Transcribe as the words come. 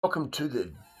Welcome to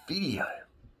the video.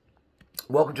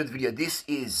 Welcome to the video. We're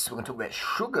going to talk about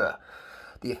sugar,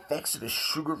 the effects of a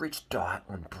sugar-rich diet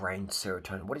on brain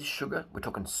serotonin. What is sugar? We're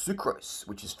talking sucrose,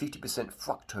 which is 50%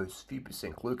 fructose,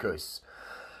 50% glucose.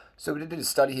 So we did a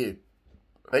study here.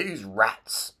 They use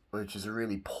rats, which is a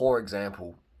really poor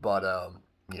example, but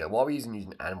why are we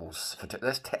using animals?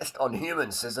 Let's test on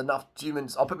humans. There's enough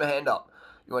humans. I'll put my hand up.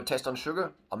 You want to test on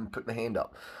sugar? I'm going to put my hand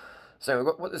up. So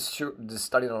we've got this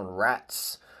study on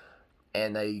rats,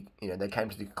 and they came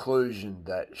to the conclusion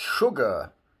that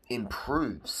sugar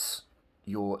improves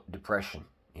your depression.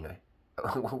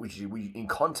 Which in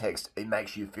context, it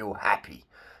makes you feel happy,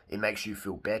 it makes you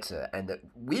feel better, and that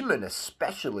women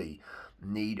especially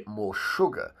need more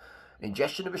sugar.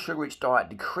 Ingestion of a sugar-rich diet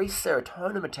decreased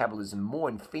serotonin metabolism more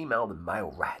in female than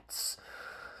male rats.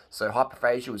 So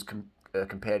hyperphagia was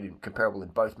comparable in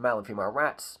both male and female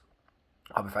rats.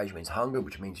 Hyperphagia means hunger,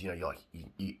 which means you're like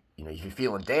if you're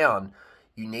feeling down,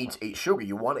 you need to eat sugar.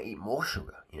 You want to eat more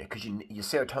sugar, because your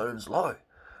serotonin's low,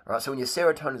 right? So when your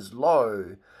serotonin's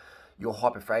low, your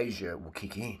hyperphagia will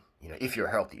kick in, if you're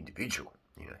a healthy individual,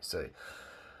 So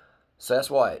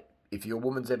that's why if your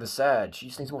woman's ever sad, she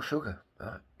just needs more sugar,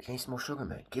 right? She needs more sugar,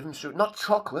 mate. Give them sugar, not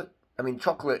chocolate. I mean,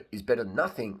 chocolate is better than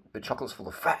nothing, but chocolate's full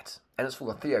of fat, and it's full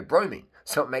of theobromine,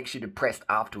 so it makes you depressed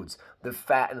afterwards. The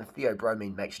fat and the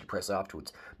theobromine makes you depressed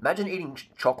afterwards. Imagine eating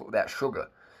chocolate without sugar.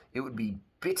 It would be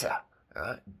bitter,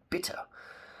 right? Bitter.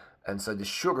 And so the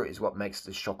sugar is what makes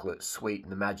the chocolate sweet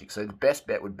and the magic. So the best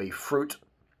bet would be fruit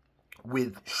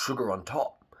with sugar on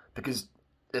top, because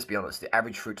let's be honest, the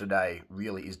average fruit today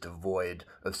really is devoid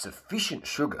of sufficient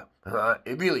sugar, right?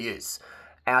 It really is.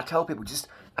 And I tell people,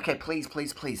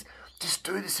 please, just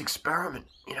do this experiment,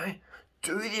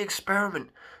 Do the experiment.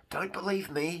 Don't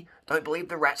believe me. Don't believe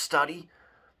the rat study.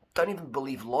 Don't even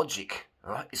believe logic,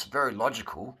 right? It's very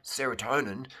logical.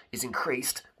 Serotonin is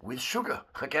increased with sugar,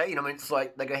 okay? It's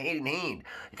like they go hand in hand.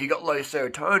 If you've got low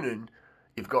serotonin,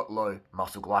 you've got low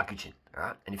muscle glycogen,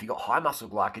 right? And if you've got high muscle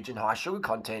glycogen, high sugar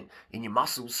content in your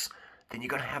muscles, then you're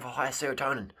going to have a higher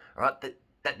serotonin, right?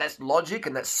 That's logic,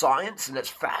 and that's science, and that's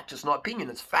fact. It's not opinion,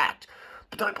 it's fact.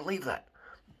 But don't believe that.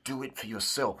 Do it for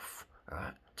yourself,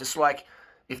 right? Just like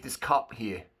if this cup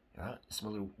here, right, it's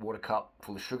my little water cup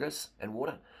full of sugars and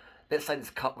water. Let's say this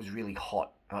cup was really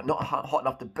hot, right? Not hot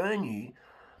enough to burn you,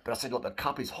 but I said, look, the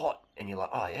cup is hot, and you're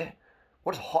like, oh yeah,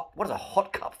 what does a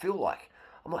hot cup feel like?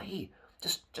 I'm like, here,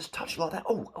 just touch it like that.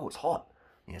 Oh, it's hot.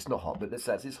 Yeah, it's not hot, but let's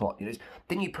say it's hot.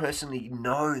 Then you personally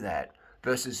know that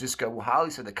versus just go, well, Harley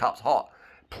said the cup's hot.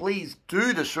 Please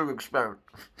do the sugar experiment.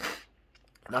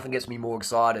 Nothing gets me more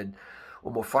excited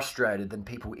or more frustrated than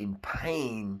people in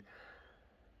pain,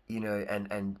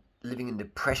 and living in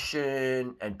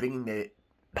depression and bringing their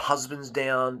husbands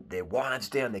down, their wives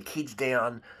down, their kids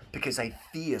down, because they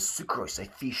fear sucrose, they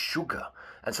fear sugar.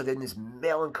 And so they're in this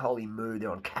melancholy mood.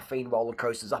 They're on caffeine roller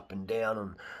coasters up and down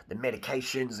on the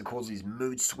medications that cause these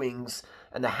mood swings.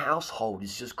 And the household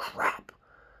is just crap.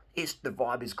 The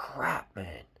vibe is crap,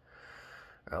 man.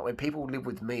 When people live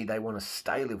with me, they want to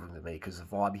stay living with me because the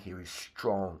vibe here is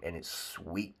strong and it's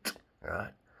sweet,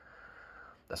 right?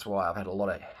 That's why I've had a lot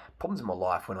of problems in my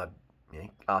life when I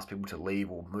ask people to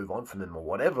leave or move on from them or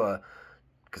whatever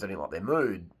because I didn't like their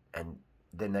mood, and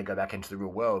then they go back into the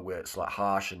real world where it's like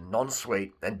harsh and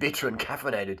non-sweet and bitter and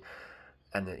caffeinated,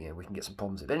 and we can get some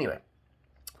problems with it. Anyway,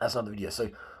 that's another video. So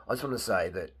I just want to say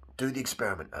that do the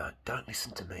experiment. Don't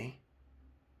listen to me.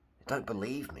 Don't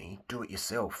believe me. Do it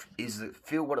yourself.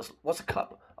 What's a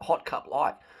hot cup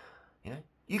like?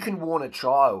 You can warn a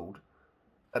child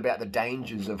about the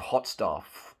dangers of hot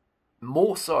stuff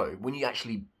more so when you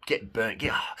actually get burnt,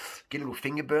 get a little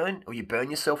finger burn, or you burn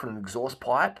yourself in an exhaust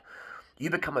pipe. You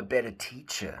become a better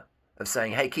teacher of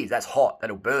saying, hey kids, that's hot,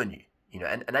 that'll burn you,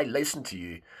 and they listen to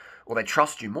you, or they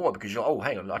trust you more because you're, oh,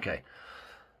 hang on, okay.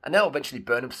 And they'll eventually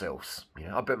burn themselves.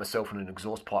 I burnt myself in an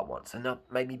exhaust pipe once, and that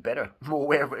made me better, more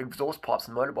aware of exhaust pipes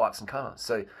and motorbikes and cars.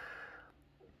 So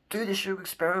do the sugar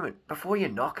experiment. Before you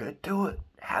knock it, do it.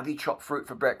 Have you chopped fruit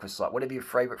for breakfast? Like whatever your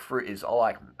favourite fruit is. I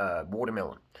like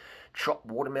watermelon. Chop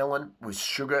watermelon with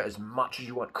sugar as much as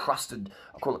you want. Crusted,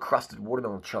 I call it crusted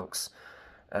watermelon chunks.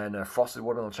 And frosted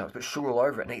watermelon chunks. But sugar all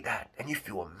over it, and eat that. And you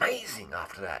feel amazing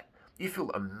after that. You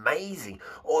feel amazing.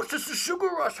 Oh, it's just a sugar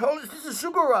rush, Holly. It's just a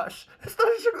sugar rush. It's not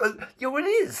a sugar. It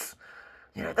is.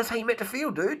 That's how you meant to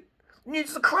feel, dude.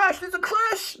 It's a crash. There's a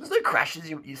crash. There's no crashes,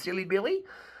 you silly Billy.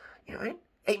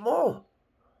 Eat more.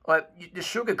 Like the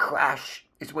sugar crash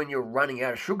is when you're running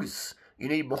out of sugars. You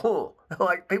need more.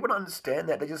 Like people don't understand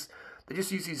that. They just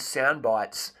use these sound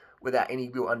bites without any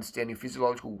real understanding of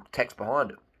physiological text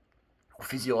behind it, or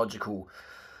physiological,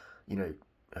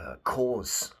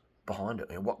 cause. behind it.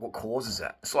 You know, what causes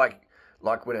that? It's like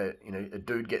when a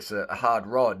dude gets a hard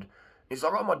rod. He's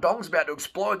like, oh, my dong's about to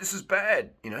explode. This is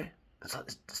bad. It's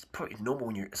like it's pretty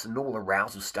normal it's a normal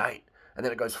arousal state. And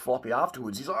then it goes floppy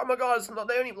afterwards. He's like, oh my God, it's not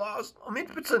there any blast. I'm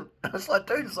impotent. It's like,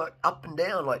 dude, it's like up and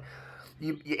down. Like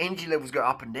your energy levels go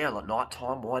up and down. Like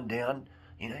nighttime, wind down.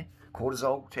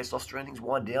 Cortisol, testosterone, things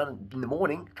wind down. And in the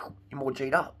morning, you're more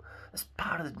G'd up. That's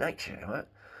part of the nature, right?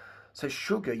 So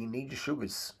sugar, you need your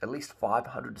sugars, at least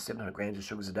 500 to 700 grams of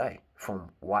sugars a day from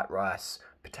white rice,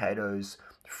 potatoes,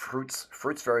 fruits.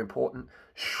 Fruits very important.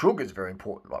 Sugar is very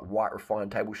important, like white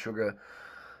refined table sugar.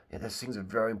 Yeah, those things are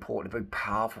very important, very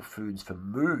powerful foods for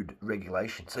mood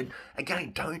regulation. So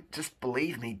again, don't just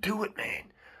believe me, do it,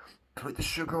 man. Put the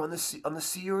sugar on the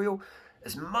cereal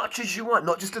as much as you want,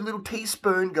 not just a little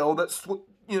teaspoon. Go, that's what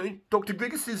Dr.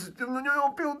 Bigger says.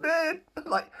 I feel bad.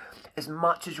 Like as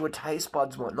much as your taste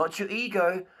buds want, not your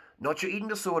ego, not your eating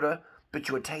disorder, but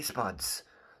your taste buds.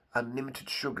 Unlimited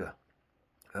sugar,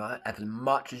 right? As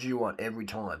much as you want every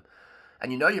time,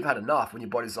 and you've had enough when your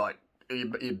body's like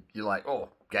you're like, oh,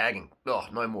 gagging, oh,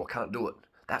 no more, can't do it.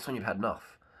 That's when you've had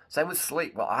enough. Same with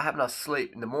sleep. Well, I have enough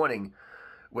sleep in the morning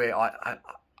where I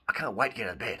can't wait to get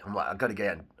out of bed. I'm like, I've got to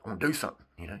get out, I want to do something,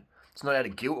 It's not out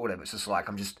of guilt or whatever. It's just like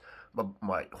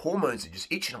my hormones are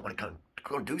just itching. I want to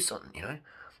go and do something,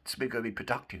 It's got to be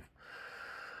productive.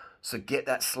 So get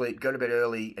that sleep, go to bed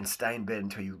early, and stay in bed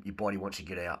until your body wants you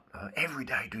to get out. Every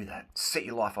day, do that. Set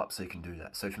your life up so you can do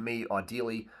that. So for me,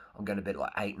 ideally, I'm going to bed at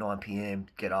like 8, 9 p.m.,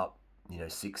 get up,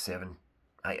 6, 7,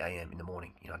 8 a.m. in the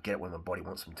morning. I get it when my body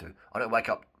wants me to. I don't wake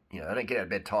up, I don't get out of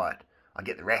bed tired. I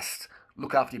get the rest.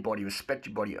 Look after your body, respect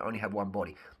your body. You only have one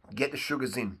body. Get the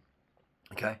sugars in,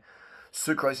 okay?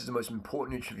 Sucrose is the most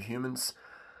important nutrient for humans,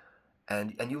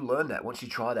 and you'll learn that once you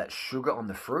try that sugar on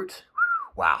the fruit.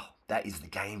 Wow, that is the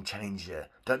game changer.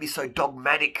 Don't be so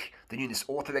dogmatic that you're in this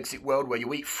orthorexic world where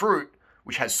you eat fruit,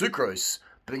 which has sucrose,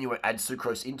 but then you won't add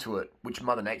sucrose into it, which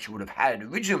Mother Nature would have had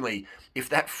originally if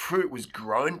that fruit was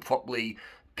grown properly,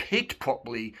 picked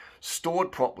properly,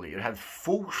 stored properly. It'd have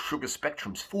full sugar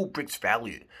spectrums, full Brix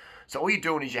value. So all you're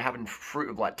doing is you're having fruit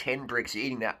of like 10 Brix, you're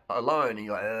eating that alone, and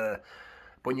you're like,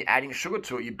 when you're adding sugar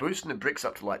to it, you're boosting the Brix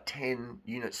up to like 10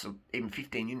 units, or even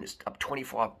 15 units, up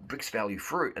 25 Brix value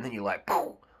fruit, and then you're like,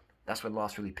 poof, that's when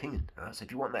life's really pinging. Right? So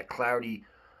if you want that clarity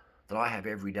that I have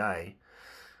every day,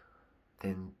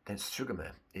 then that's sugar,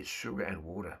 man. It's sugar and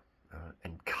water.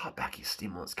 And cut back your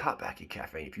stimulants, cut back your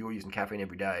caffeine. If you're using caffeine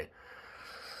every day,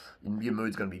 your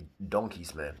mood's going to be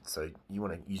donkeys, man. So you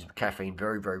want to use caffeine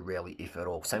very, very rarely, if at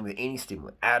all. Same with any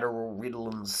stimulant. Adderall,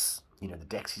 Ritalins, the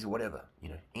Dexies or whatever.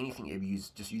 Anything you ever use,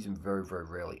 just use them very, very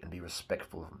rarely and be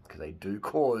respectful of them because they do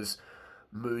cause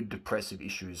mood depressive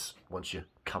issues once you're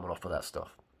coming off of that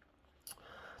stuff.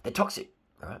 They're toxic,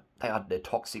 right? They're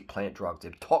toxic plant drugs.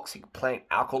 They're toxic plant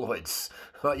alkaloids.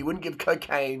 Right? You wouldn't give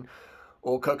cocaine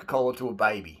or Coca-Cola to a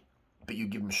baby, but you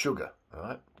give them sugar, all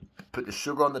right? Put the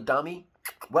sugar on the dummy.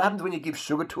 What happens when you give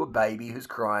sugar to a baby who's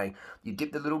crying? You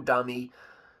dip the little dummy,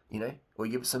 or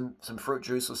you give some fruit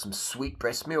juice or some sweet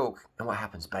breast milk, and what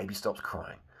happens? Baby stops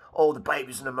crying. Oh, the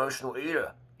baby's an emotional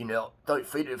eater. Don't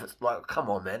feed it if it's like, come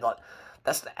on, man. Like,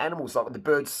 that's the animals, like the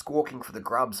birds squawking for the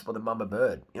grubs for the mama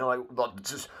bird. Like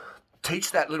just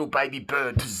teach that little baby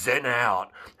bird to zen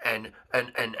out and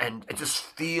just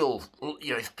feel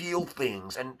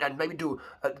things and maybe do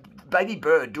a baby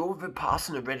bird, do a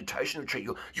Vipassana meditation retreat.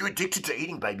 You're addicted to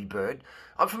eating, baby bird.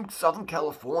 I'm from Southern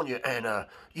California and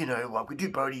like we do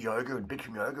Bodhi yoga and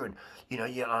Bikram yoga and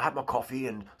I have my coffee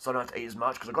and so I don't have to eat as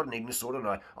much because I've got an eating disorder and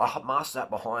I master that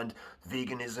behind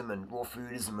veganism and raw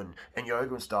foodism and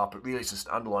yoga and stuff, but really it's just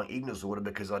an underlying eating disorder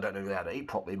because I don't know how to eat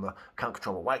properly. I can't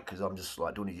control my weight because I'm just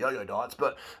like doing these yo-yo diets.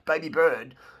 But baby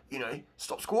bird,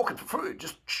 stop squawking for food.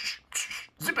 Just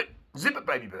zip it,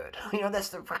 baby bird. That's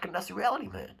the reality,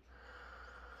 man.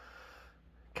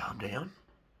 Calm down.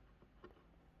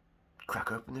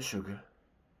 Crack open the sugar,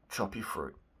 chop your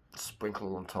fruit,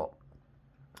 sprinkle it on top,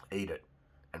 eat it,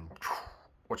 and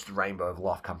watch the rainbow of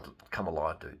life come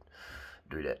alive, dude.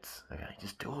 Dudettes. Okay,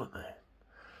 just do it, man.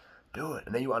 Do it.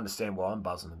 And then you understand why I'm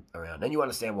buzzing around. Then you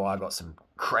understand why I got some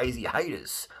crazy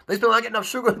haters. These people don't get enough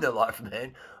sugar in their life,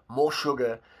 man. More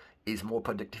sugar is more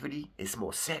productivity, it's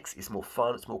more sex, it's more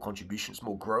fun, it's more contribution, it's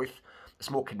more growth, it's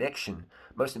more connection.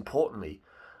 Most importantly,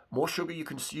 more sugar you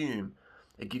consume,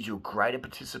 it gives you a greater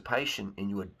participation in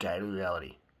your daily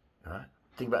reality. All right?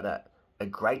 Think about that. A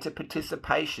greater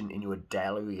participation in your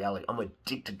daily reality. I'm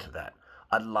addicted to that.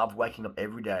 I love waking up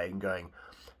every day and going,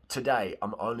 today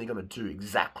I'm only going to do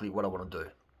exactly what I want to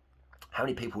do. How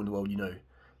many people in the world who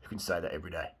can say that every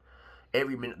day?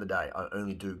 Every minute of the day, I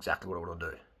only do exactly what I want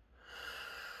to do.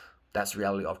 That's the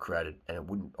reality I've created, and I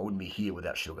wouldn't be here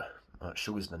without sugar. Right?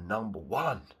 Sugar's the number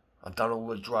one. I've done all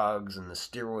the drugs and the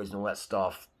steroids and all that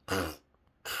stuff.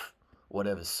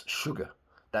 Whatever's sugar.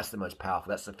 That's the most powerful.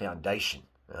 That's the foundation.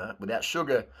 Right? Without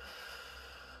sugar,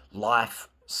 life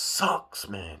sucks,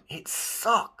 man. It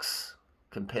sucks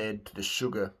compared to the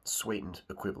sugar sweetened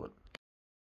equivalent.